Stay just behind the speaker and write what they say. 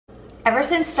Ever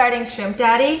since starting Shrimp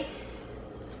Daddy,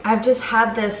 I've just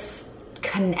had this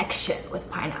connection with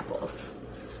pineapples.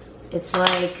 It's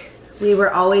like we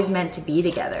were always meant to be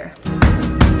together.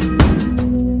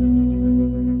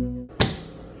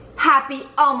 Happy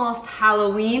almost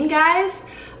Halloween, guys.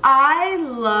 I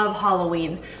love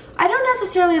Halloween. I don't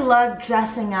necessarily love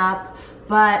dressing up,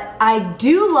 but I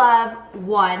do love,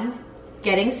 1,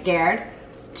 getting scared.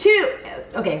 2,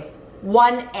 okay,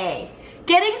 1A,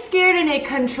 getting scared in a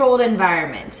controlled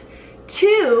environment.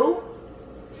 2,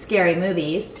 scary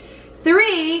movies.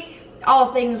 3,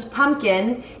 all things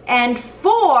pumpkin. And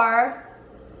 4,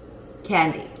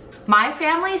 candy. My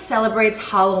family celebrates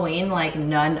Halloween like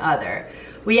none other.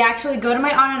 We actually go to my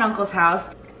aunt and uncle's house.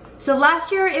 So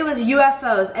last year it was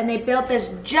UFOs, and they built this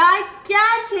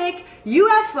gigantic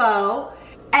UFO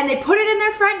and they put it in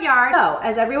their front yard. So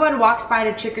as everyone walks by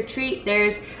to trick or treat,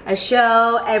 there's a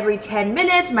show every 10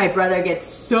 minutes. My brother gets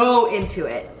so into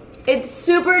it. It's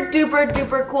super duper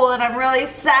duper cool, and I'm really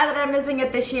sad that I'm missing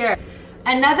it this year.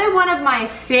 Another one of my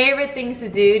favorite things to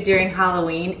do during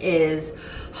Halloween is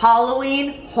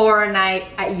Halloween Horror Night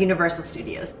at Universal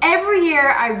Studios. Every year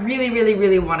I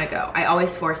really want to go. I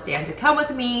always force Dan to come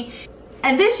with me.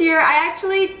 And this year I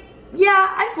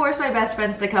forced my best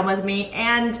friends to come with me,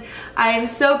 and I am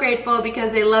so grateful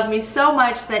because they love me so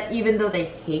much that even though they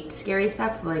hate scary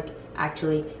stuff, like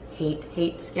actually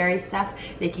hate scary stuff,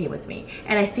 they came with me.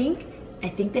 And I think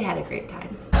they had a great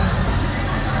time.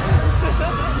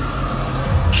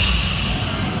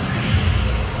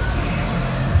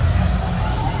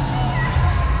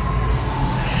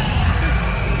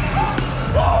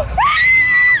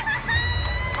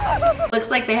 Looks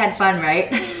like they had fun, right?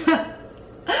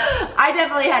 I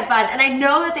definitely had fun, and I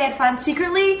know that they had fun.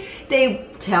 Secretly, they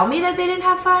tell me that they didn't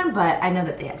have fun, but I know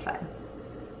that they had fun.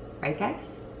 Right, guys?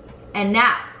 And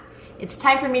now, it's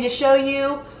time for me to show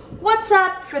you what's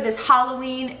up for this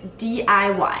Halloween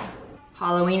DIY.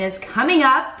 Halloween is coming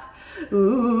up.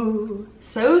 Ooh,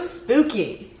 so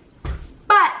spooky.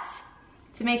 But,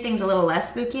 to make things a little less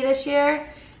spooky this year,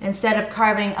 instead of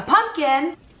carving a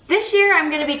pumpkin, this year I'm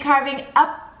gonna be carving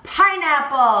a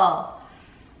pineapple.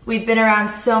 We've been around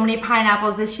so many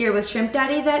pineapples this year with Shrimp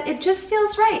Daddy that it just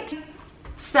feels right.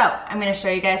 So I'm gonna show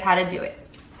you guys how to do it.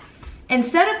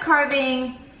 Instead of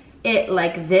carving it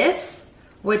like this,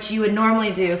 which you would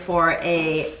normally do for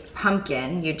a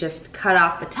pumpkin, you just cut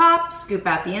off the top, scoop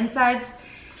out the insides.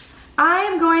 I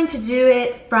am going to do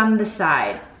it from the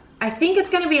side. I think it's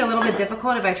gonna be a little bit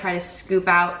difficult if I try to scoop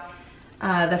out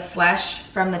the flesh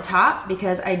from the top,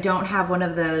 because I don't have one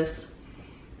of those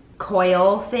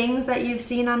coil things that you've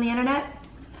seen on the internet.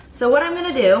 So what I'm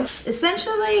gonna do,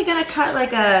 essentially gonna cut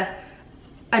like a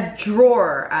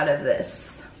drawer out of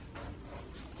this.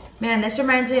 Man, this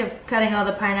reminds me of cutting all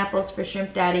the pineapples for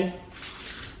Shrimp Daddy.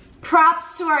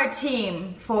 Props to our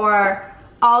team for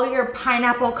all your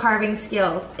pineapple carving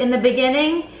skills. In the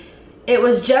beginning, it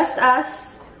was just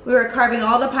us. We were carving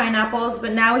all the pineapples,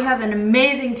 but now we have an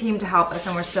amazing team to help us,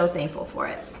 and we're so thankful for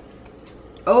it.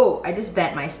 Oh, I just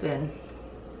bent my spoon.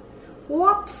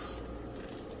 Whoops.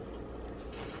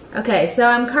 Okay, so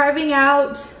I'm carving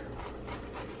out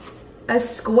a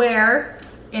square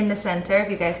in the center, if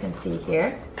you guys can see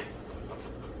here.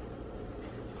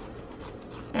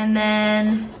 And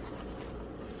then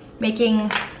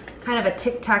making kind of a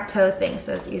tic-tac-toe thing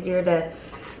so it's easier to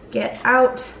get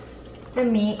out the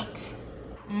meat.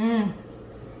 Do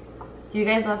you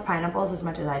guys love pineapples as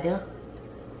much as I do?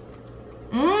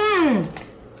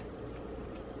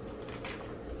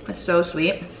 It's so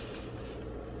sweet.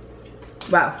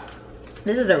 Wow,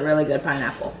 this is a really good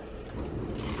pineapple.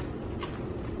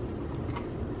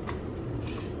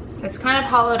 It's kind of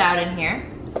hollowed out in here.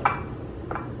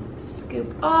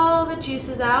 Scoop all the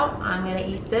juices out. I'm gonna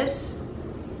eat this.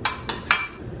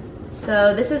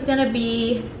 So this is gonna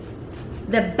be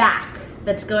the back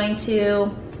that's going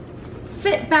to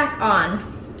fit back on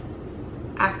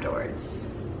afterwards.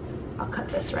 I'll cut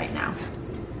this right now.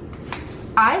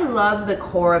 I love the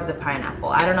core of the pineapple.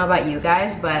 I don't know about you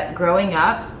guys, but growing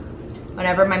up,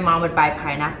 whenever my mom would buy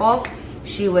pineapple,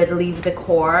 she would leave the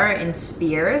core in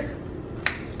spears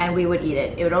and we would eat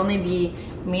it. It would only be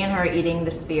me and her eating the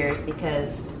spears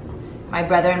because my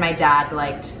brother and my dad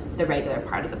liked the regular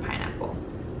part of the pineapple.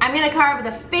 I'm gonna carve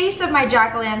the face of my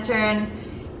jack-o'-lantern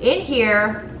in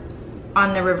here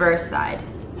on the reverse side.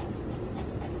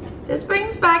 This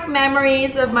brings back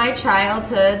memories of my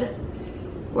childhood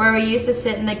where we used to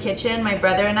sit in the kitchen, my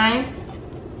brother and I,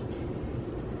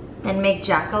 and make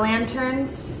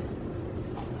jack-o'-lanterns.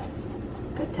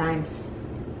 Good times.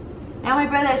 Now my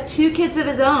brother has 2 kids of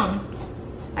his own.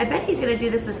 I bet he's gonna do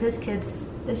this with his kids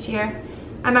this year.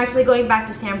 I'm actually going back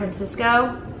to San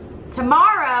Francisco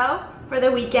tomorrow for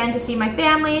the weekend to see my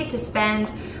family, to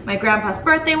spend my grandpa's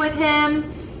birthday with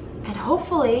him, and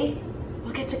hopefully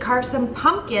we'll get to carve some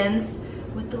pumpkins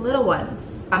with the little ones.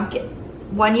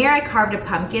 One year I carved a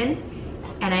pumpkin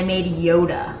and I made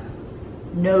Yoda.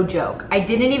 No joke. I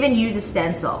didn't even use a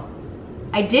stencil.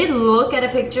 I did look at a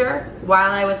picture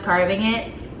while I was carving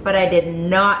it, but I did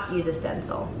not use a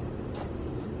stencil.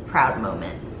 Proud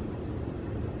moment.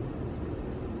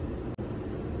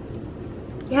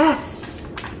 Yes.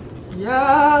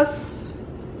 Yes.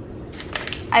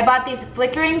 I bought these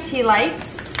flickering tea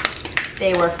lights.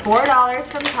 They were $4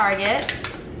 from Target.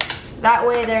 That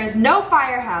way there's no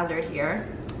fire hazard here.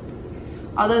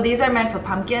 Although these are meant for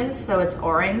pumpkins, so it's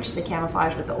orange to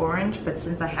camouflage with the orange, but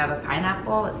since I have a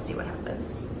pineapple, let's see what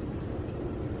happens.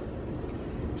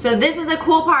 So this is the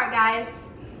cool part, guys.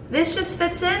 This just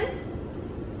fits in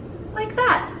like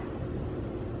that.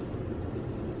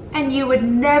 And you would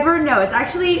never know. It's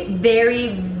actually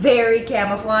very, very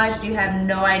camouflaged. You have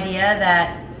no idea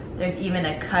that there's even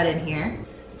a cut in here.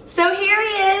 So here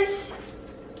he is,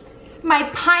 my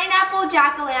pineapple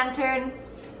jack-o'-lantern.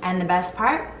 And the best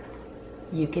part,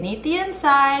 you can eat the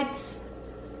insides.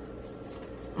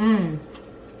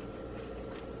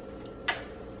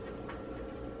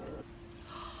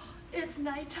 It's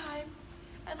nighttime,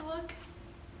 and look,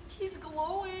 he's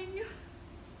glowing.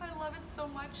 I love it so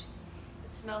much.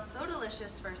 It smells so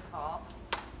delicious, first of all.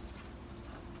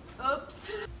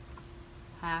 Oops.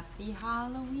 Happy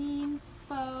Halloween,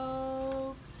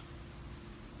 folks.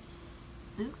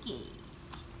 Spooky.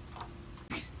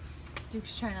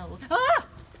 Duke's trying to look. Ah!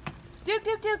 Duke,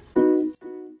 Duke, Duke.